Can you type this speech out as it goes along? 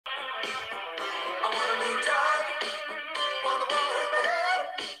I want a new job. Want the one with my head.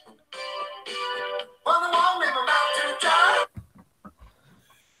 Want the one with my mouth to job.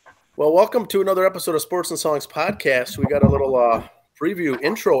 Well, welcome to another episode of Sports and Songs Podcast. We got a little preview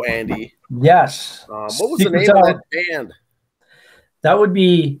intro, Andy. Yes. What was the name of that band? That would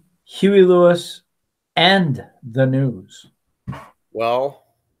be Huey Lewis and the News. Well,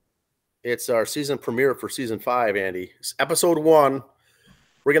 it's our season premiere for season 5, Andy. It's episode 1.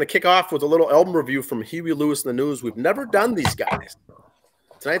 We're going to kick off with a little album review from Huey Lewis and the News. We've never done these guys.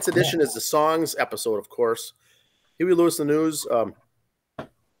 Tonight's edition is the songs episode, of course. Huey Lewis and the News.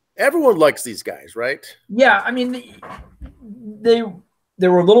 Everyone likes these guys, right? Yeah, I mean, they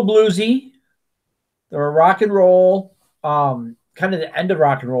were a little bluesy. They were rock and roll, kind of the end of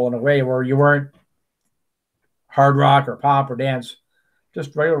rock and roll in a way where you weren't hard rock or pop or dance,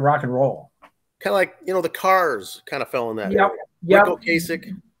 just regular rock and roll. Kind of like, the Cars kind of fell in that. Yep. Rico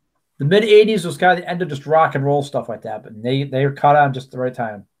Kasich. The mid-'80s was kind of the end of just rock and roll stuff like that, but they were caught on just at the right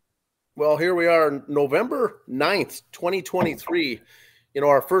time. Well, here we are, November 9th, 2023.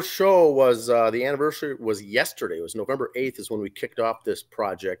 Our first show was the anniversary was yesterday. It was November 8th is when we kicked off this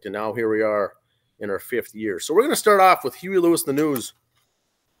project, and now here we are in our 5th year. So we're going to start off with Huey Lewis and the News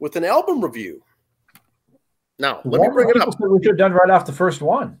with an album review. Now, let me bring it up. We should have done right off the first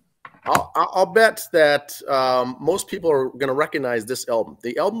one. I'll bet that most people are going to recognize this album.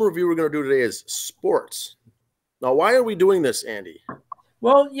 The album review we're going to do today is Sports. Now, why are we doing this, Andy?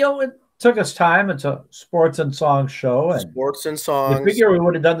 Well, it took us time. It's a sports and songs show. And sports and songs. I figure we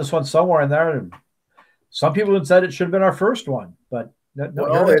would have done this one somewhere in there. And some people had said it should have been our first one, but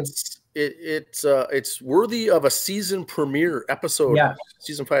it's worthy of a season premiere episode. Yeah.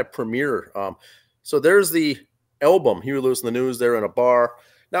 Season 5 premiere. So there's the album, Huey Lewis and the News. They're in a bar.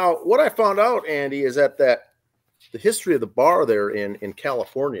 Now, what I found out, Andy, is that the history of the bar there in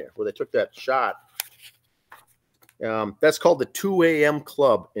California, where they took that shot, that's called the 2 a.m.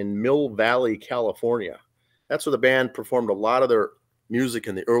 Club in Mill Valley, California. That's where the band performed a lot of their music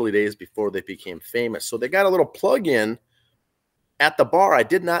in the early days before they became famous. So they got a little plug in at the bar. I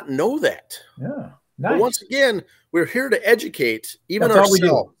did not know that. Yeah, nice. But once again, we're here to educate even That's ourselves.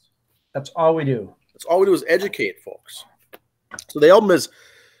 All we do. That's all we do. That's all we do is educate folks. So the album is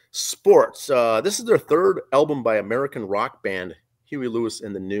Sports. This is their 3rd album by American rock band Huey Lewis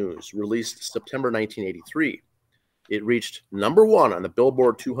and the News, released September 1983. It reached number 1 on the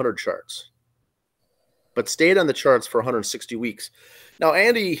Billboard 200 charts, but stayed on the charts for 160 weeks. Now,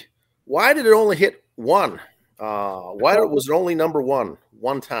 Andy, why did it only hit 1? Why was it only number 1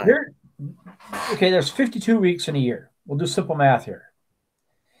 time? Okay, there's 52 weeks in a year. We'll do simple math here.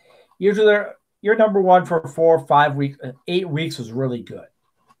 Usually you're number 1 for 4 or 5 weeks. 8 weeks is really good.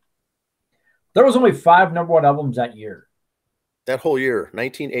 There was only 5 number 1 albums that year. That whole year,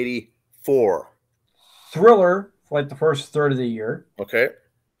 1984. Thriller, for like the first third of the year. Okay.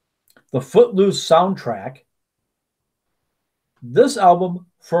 The Footloose soundtrack. This album,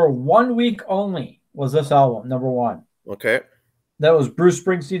 for 1 week only, was this album, number 1. Okay. That was Bruce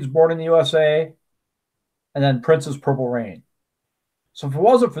Springsteen's Born in the USA, and then Prince's Purple Rain. So if it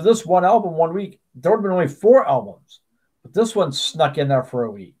wasn't for this one album 1 week, there would have been only 4 albums. But this one snuck in there for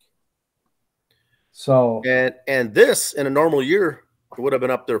a week. So and this in a normal year would have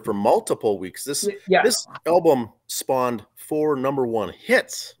been up there for multiple weeks. This album spawned 4 number 1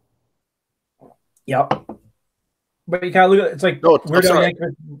 hits. Yep. But you kind of look at it, it's like Weird Al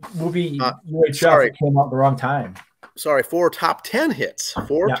Yankovic movie UHF came out at the wrong time. Sorry, 4 top 10 hits.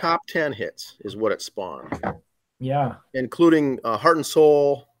 4 top 10 hits is what it spawned. Yeah. Including Heart and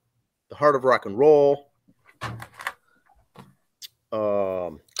Soul, The Heart of Rock and Roll.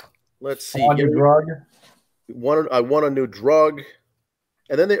 Let's see. I Want a New Drug.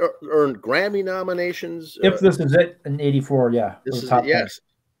 And then they earned Grammy nominations. If This Is It in 84, yeah. This is it, yes.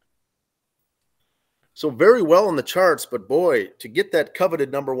 So very well in the charts, but boy, to get that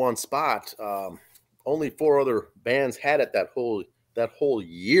coveted number 1 spot, only 4 other bands had it that whole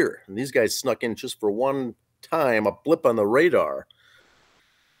year. And these guys snuck in just for one time, a blip on the radar.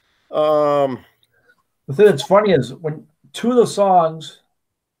 The thing that's funny is when 2 of the songs,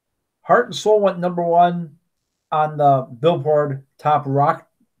 Heart and Soul, went number 1 on the Billboard Top Rock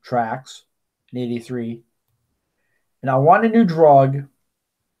Tracks in 83. And I Want a New Drug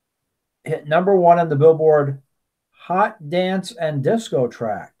hit number 1 on the Billboard Hot Dance and Disco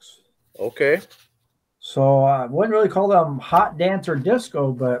Tracks. Okay. So I wouldn't really call them hot dance or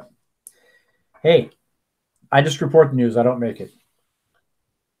disco, but hey, I just report the news. I don't make it.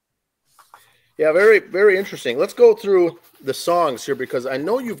 Yeah, very, very interesting. Let's go through the songs here because I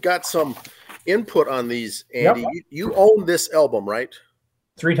know you've got some input on these, Andy. Yep. You own this album, right?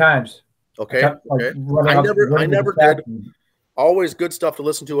 3 times. I Okay. kept, like, Okay. running I up, never running to the did. track and- Always good stuff to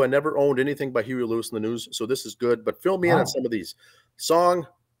listen to. I never owned anything by Huey Lewis in the News, so this is good. But fill me in on Wow. some of these. Song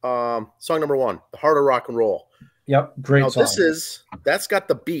number 1, "The Heart of Rock and Roll." Yep, great Now song. that's got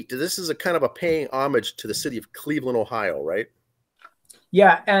the beat. This is a kind of a paying homage to the city of Cleveland, Ohio, right?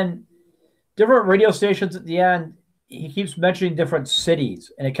 Yeah, and different radio stations at the end. He keeps mentioning different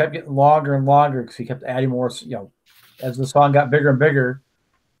cities, and it kept getting longer and longer because he kept adding more. As the song got bigger and bigger,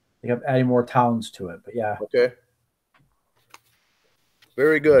 they kept adding more towns to it. But yeah, Okay.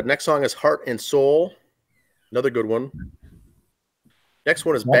 Very good. Next song is "Heart and Soul." Another good one. Next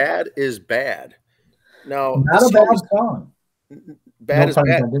one is yep. "Bad is Bad." Now, Not this a song bad is song. Bad No is pun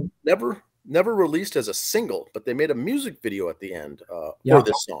Bad. intended. Never released as a single, but they made a music video at the end for Yep.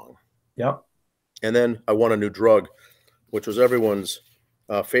 this song. Yep. And then "I Want a New Drug," which was everyone's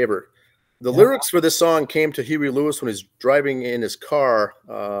favorite. The Yep. lyrics for this song came to Huey Lewis when he's driving in his car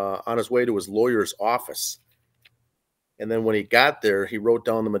on his way to his lawyer's office. And then when he got there, he wrote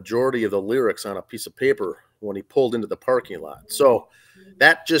down the majority of the lyrics on a piece of paper when he pulled into the parking lot. So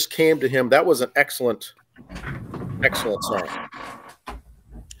that just came to him. That was an excellent song.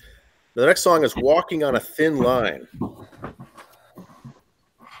 The next song is "Walking on a Thin Line."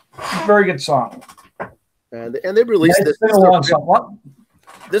 Very good song. And they released It's this. been a long song.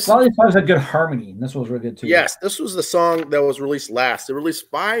 This a lot of these songs had good harmony, and this was really good too. Yes, this was the song that was released last. They released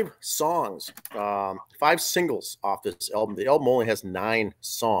 5 songs, 5 singles off this album. The album only has 9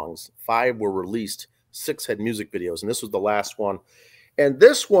 songs. 5 were released. 6 had music videos, and this was the last one. And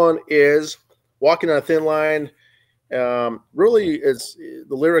this one is "Walking on a Thin Line." Really, is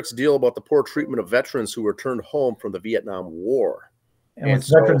the lyrics deal about the poor treatment of veterans who returned home from the Vietnam War. And with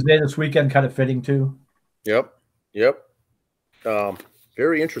Veterans Day this weekend, kind of fitting too. Yep.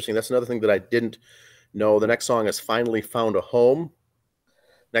 Very interesting. That's another thing that I didn't know. The next song is "Finally Found a Home."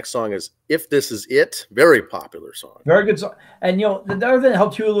 Next song is "If This Is It." Very popular song. Very good song. And the other thing that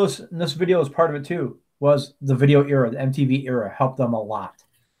helped Huey Lewis in this video as part of it too was the video era, the MTV era helped them a lot.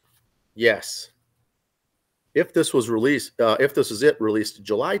 Yes. If This Was Released, If This Is It released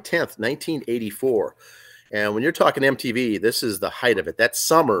July 10th, 1984. And when you're talking MTV, this is the height of it. That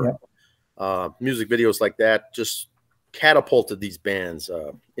summer, music videos like that just catapulted these bands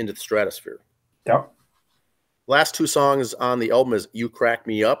into the stratosphere. Yep. Last 2 songs on the album is "You Crack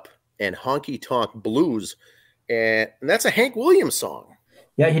Me Up" and "Honky Tonk Blues." And that's a Hank Williams song.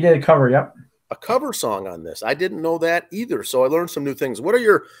 Yeah, he did a cover, yep. A cover song on this. I didn't know that either, so I learned some new things. What are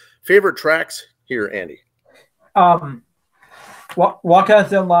your favorite tracks here, Andy? Walk on a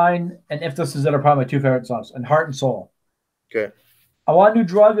Thin Line and If This Is It are probably my 2 favorite songs, and Heart and Soul. Okay. I Want a New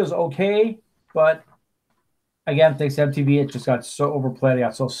Drug is okay, but again, thanks to MTV, it just got so overplayed. I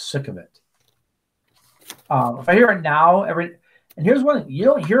got so sick of it. If I hear it now, and here's one thing, you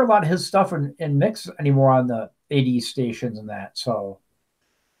don't hear a lot of his stuff in mix anymore on the 80s stations and that, so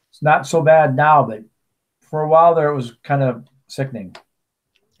it's not so bad now, but for a while there it was kind of sickening.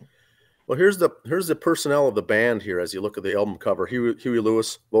 Well, here's the personnel of the band here as you look at the album cover. Huey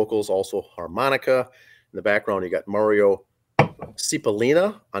Lewis, vocals, also harmonica. In the background, you got Mario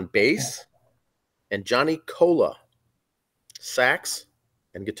Cipollina on bass and Johnny Cola, sax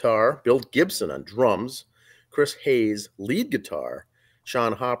and guitar, Bill Gibson on drums, Chris Hayes, lead guitar,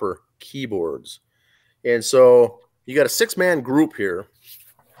 Sean Hopper, keyboards. And so you got a 6-man group here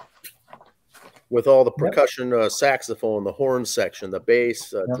with all the percussion, saxophone, the horn section, the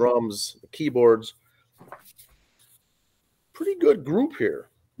bass, drums, the keyboards. Pretty good group here.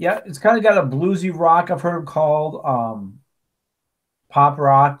 Yeah, it's kind of got a bluesy rock, I've heard them called, pop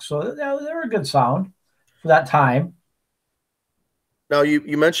rock. So they're a good sound for that time. Now,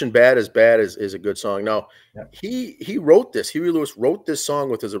 you mentioned "Bad is Bad" is a good song. Now, he wrote this. Huey Lewis wrote this song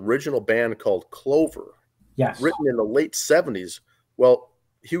with his original band called Clover. Yes. Written in the late 70s. Well,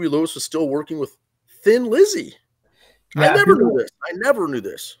 Huey Lewis was still working with Thin Lizzy. Yeah, I never knew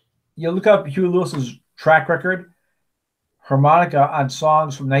this. You look up Huey Lewis's track record, harmonica on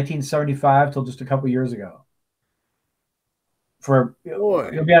songs from 1975 till just a couple years ago. You'll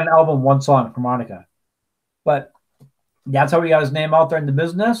be on an album, 1 song, harmonica. But that's how he got his name out there in the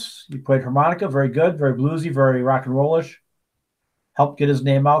business. He played harmonica, very good, very bluesy, very rock and rollish. Helped get his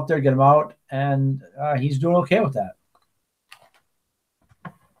name out there, get him out, and he's doing okay with that.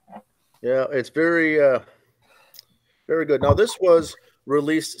 Yeah, it's very, very good. Now, this was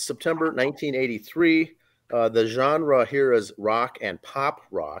released September 1983. The genre here is rock and pop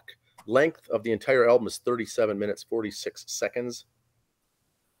rock. Length of the entire album is 37 minutes, 46 seconds.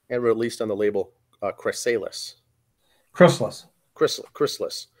 And released on the label Chrysalis.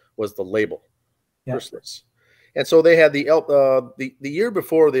 Chrysalis was the label. Yeah. Chrysalis. And so they had the year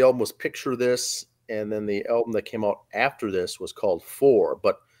before the album was Picture This, and then the album that came out after this was called Four.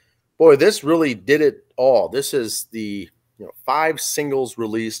 But boy, this really did it all. This is the 5 singles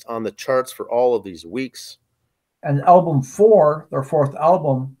released on the charts for all of these weeks. And album 4, their 4th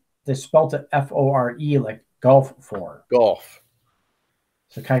album, they spelt it F-O-R-E, like Golf 4. Golf.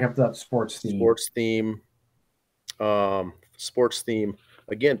 So kind of up that sports theme. Sports theme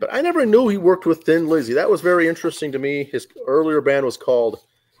again. But I never knew he worked with Thin Lizzy. That was very interesting to me. His earlier band was called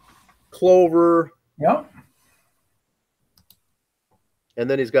Clover. Yep. And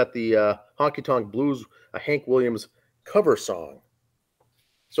then he's got the Honky Tonk Blues, a Hank Williams cover song.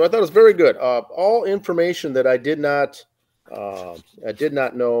 So I thought it was very good. All information that I did not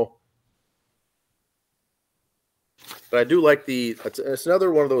know. But I do like it's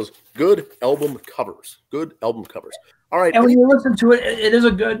another one of those good album covers. Good album covers. All right. And when you listen to it, it is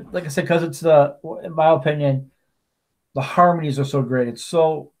a good, like I said, because it's in my opinion, the harmonies are so great. It's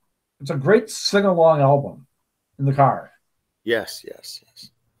a great sing-along album in the car. Yes.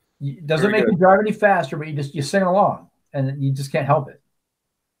 It doesn't make you drive any faster, but you sing along, and you just can't help it.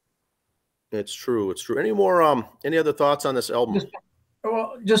 It's true. Any other thoughts on this album?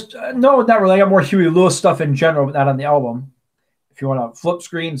 No, not really. I got more Huey Lewis stuff in general, but not on the album. If you want to flip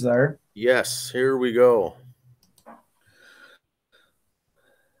screens there. Yes, here we go.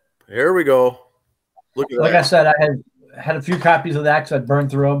 Look at like that. I said, I had a few copies of that because I'd burned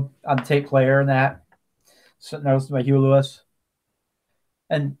through them on the tape player and that. Sitting there listening to Huey Lewis.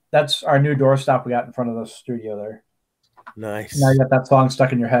 And that's our new doorstop we got in front of the studio there. Nice. Now you got that song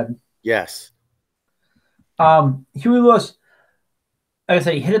stuck in your head. Yes. Huey Lewis, like I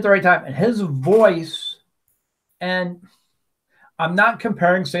say, he hit it at the right time. And his voice, and I'm not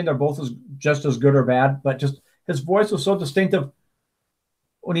saying they're both just as good or bad, but just his voice was so distinctive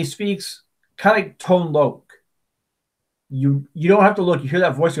when he speaks, kind of like tone low. You don't have to look. You hear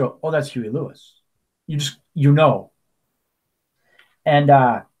that voice, you go, oh, that's Huey Lewis. You know.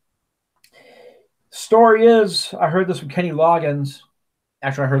 And story is, I heard this from Kenny Loggins.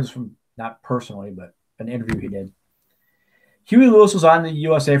 Actually, I heard this from, not personally, but an interview he did. Huey Lewis was on the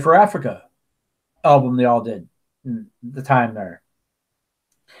USA for Africa album they all did in the time there.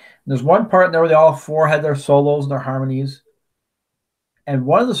 And there's one part in there where they all 4 had their solos and their harmonies. And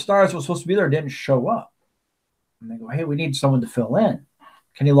one of the stars was supposed to be there didn't show up. And they go, hey, we need someone to fill in.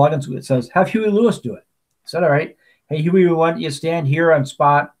 Kenny Loggins says, have Huey Lewis do it. I said, all right. Hey, Huey, we want you to stand here on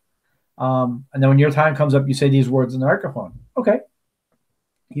spot. And then when your time comes up, you say these words in the microphone. Okay.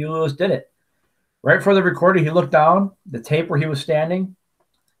 Huey Lewis did it. Right before the recording, he looked down. The tape where he was standing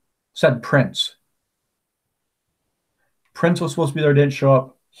said Prince. Prince was supposed to be there, didn't show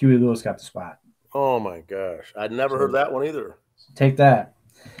up. Huey Lewis got the spot. Oh, my gosh. I'd never heard that one either. Take that.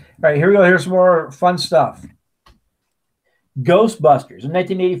 All right, here we go. Here's some more fun stuff. Ghostbusters. In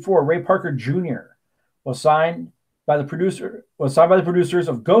 1984, Ray Parker Jr. was signed by the producers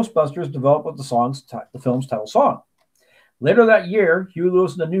of Ghostbusters to develop what the film's title song. Later that year, Huey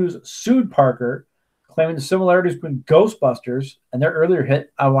Lewis and the News sued Parker, claiming the similarities between Ghostbusters and their earlier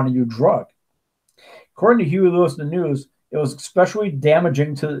hit, I Want a New Drug. According to Huey Lewis and the News, it was especially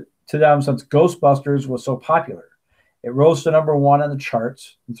damaging to them since Ghostbusters was so popular. It rose to number 1 on the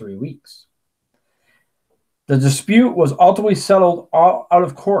charts in 3 weeks. The dispute was ultimately settled out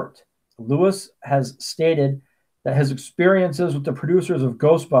of court. Lewis has stated that his experiences with the producers of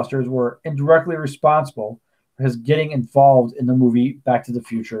Ghostbusters were indirectly responsible for his getting involved in the movie Back to the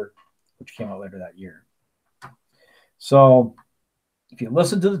Future, which came out later that year. So if you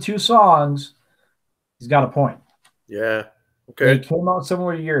listen to the 2 songs, he's got a point. Yeah. Okay. They came out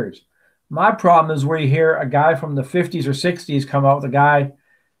similar years. My problem is where you hear a guy from the 50s or 60s come out with a guy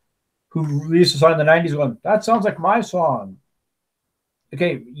who released a song in the 90s going, that sounds like my song.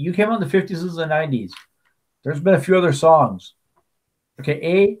 Okay, you came out in the 50s and the 90s. There's been a few other songs.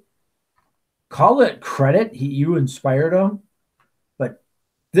 Okay, call it credit. You inspired him. But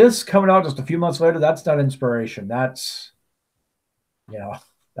this coming out just a few months later, that's not inspiration. That's Coattails.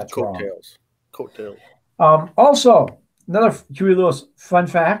 wrong. Coattails. Also, another Huey Lewis fun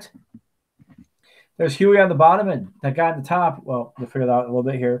fact. There's Huey on the bottom and that guy on the top. Well, we'll figure that out a little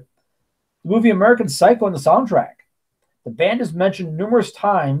bit here. The movie American Psycho in the soundtrack. The band is mentioned numerous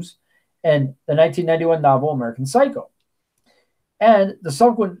times in the 1991 novel American Psycho. And the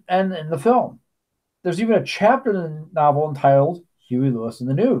subsequent end in the film. There's even a chapter in the novel entitled Huey Lewis in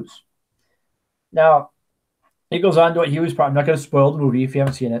the News. Now, it goes on to what Huey's probably, I'm not going to spoil the movie if you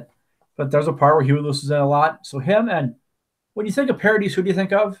haven't seen it, but there's a part where Huey Lewis is in a lot. So him, and when you think of parodies, who do you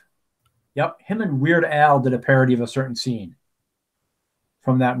think of? Yep, him and Weird Al did a parody of a certain scene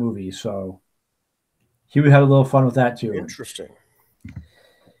from that movie. So Huey had a little fun with that too. Interesting.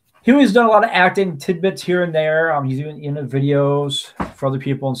 Huey's done a lot of acting tidbits here and there. He's even in the videos for other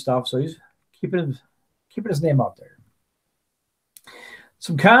people and stuff. So he's keeping his name out there.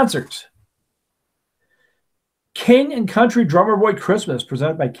 Some concerts. King and Country Drummer Boy Christmas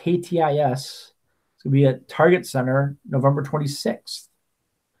presented by KTIS. It's going to be at Target Center November 26th.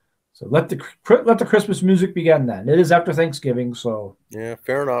 So let the Christmas music begin then. It is after Thanksgiving, so. Yeah,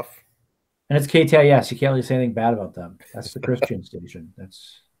 fair enough. And it's KTIS. You can't really say anything bad about them. That's the Christian station.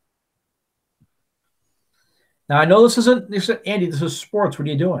 Now, I know this isn't Andy, this is sports. What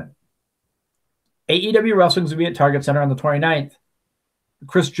are you doing? AEW Wrestling is going to be at Target Center on the 29th.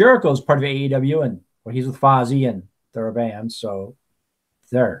 Chris Jericho is part of AEW, and he's with Fozzy, and they're a band, so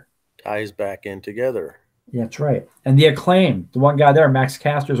there. Ties back in together. Yeah, that's right. And the Acclaim, the one guy there, Max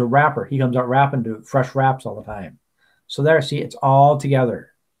Caster's a rapper. He comes out rapping to fresh raps all the time. So there, see, it's all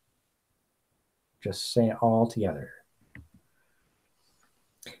together. Just saying all together.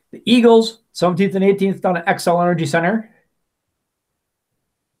 The Eagles, 17th and 18th down at XL Energy Center.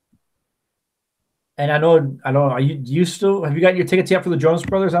 And I know, are you still, have you got your tickets yet for the Jonas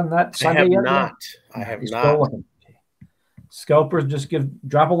Brothers on that Sunday yet? I have not. Scalpers, just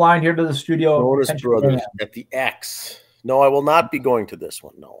drop a line here to the studio. Jonas Brothers at the X. No, I will not be going to this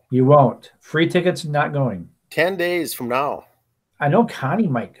one. No. You won't. Free tickets, not going. 10 days from now. I know Connie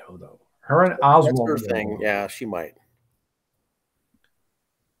might go, though. Her and Oswald. That's her thing. Yeah, she might.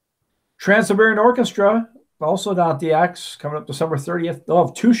 Trans-Siberian Orchestra, also down at the X, coming up December 30th. They'll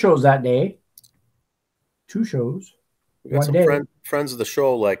have 2 shows that day. 2 shows. We got some friends of the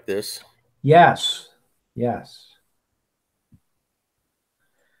show like this. Yes. Yes.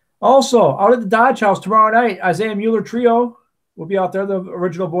 Also, out at the Dodge House tomorrow night, Isaiah Mueller Trio will be out there. The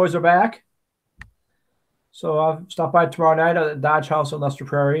original boys are back. So stop by tomorrow night at the Dodge House in Lester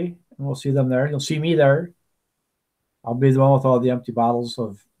Prairie, and we'll see them there. You'll see me there. I'll be the one with all the empty bottles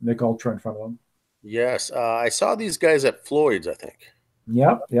of Mick Ultra in front of them. Yes. I saw these guys at Floyd's, I think.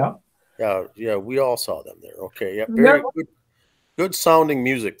 Yep. Yeah, we all saw them there. Okay, yeah, very good sounding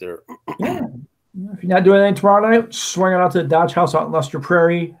music there. Yeah. If you're not doing anything tomorrow night, swing it out to the Dodge House out in Lester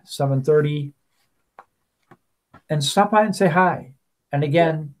Prairie, 7:30. And stop by and say hi. And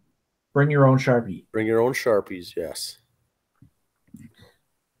again, bring your own Sharpie. Bring your own Sharpies, yes.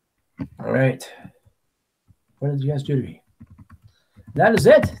 All right. What did you guys do to me? That is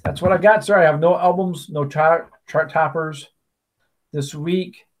it. That's what I got. Sorry, I have no albums, no chart toppers this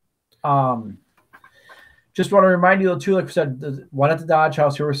week. Just want to remind you, though, too, like I said, the one at the Dodge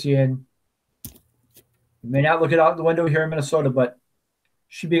House here we're seeing. You may not look it out the window here in Minnesota, but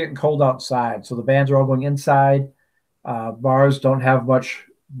should be getting cold outside. So the bands are all going inside. Bars don't have much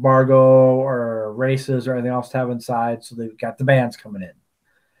bargo or races or anything else to have inside. So they've got the bands coming in.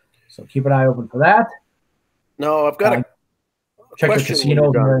 So keep an eye open for that. No, I've got a check the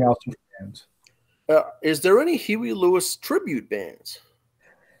casinos and everything else with bands. Is there any Huey Lewis tribute bands?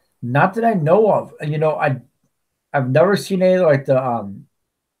 Not that I know of. And, I've never seen any like the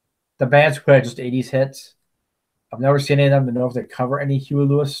bands who play just 80s hits. I've never seen any of them to know if they cover any Huey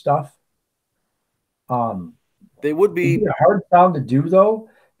Lewis stuff. They would be a hard sound to do, though,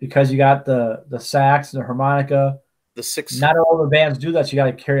 because you got the sax and the harmonica. Not all the bands do that, so you got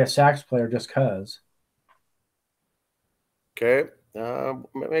to carry a sax player just because. Okay.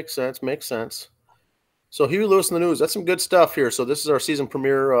 Makes sense. So Huey Lewis in the news. That's some good stuff here. So this is our season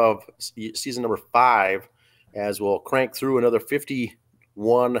premiere of season number 5, as we'll crank through another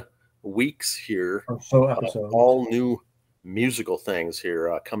 51 weeks here. So episodes. All new musical things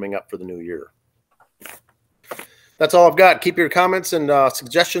here coming up for the new year. That's all I've got. Keep your comments and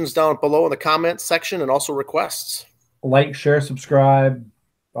suggestions down below in the comments section, and also requests. Like, share, subscribe,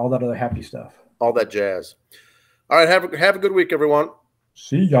 all that other happy stuff. All that jazz. All right, have a good week, everyone.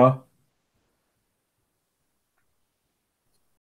 See ya.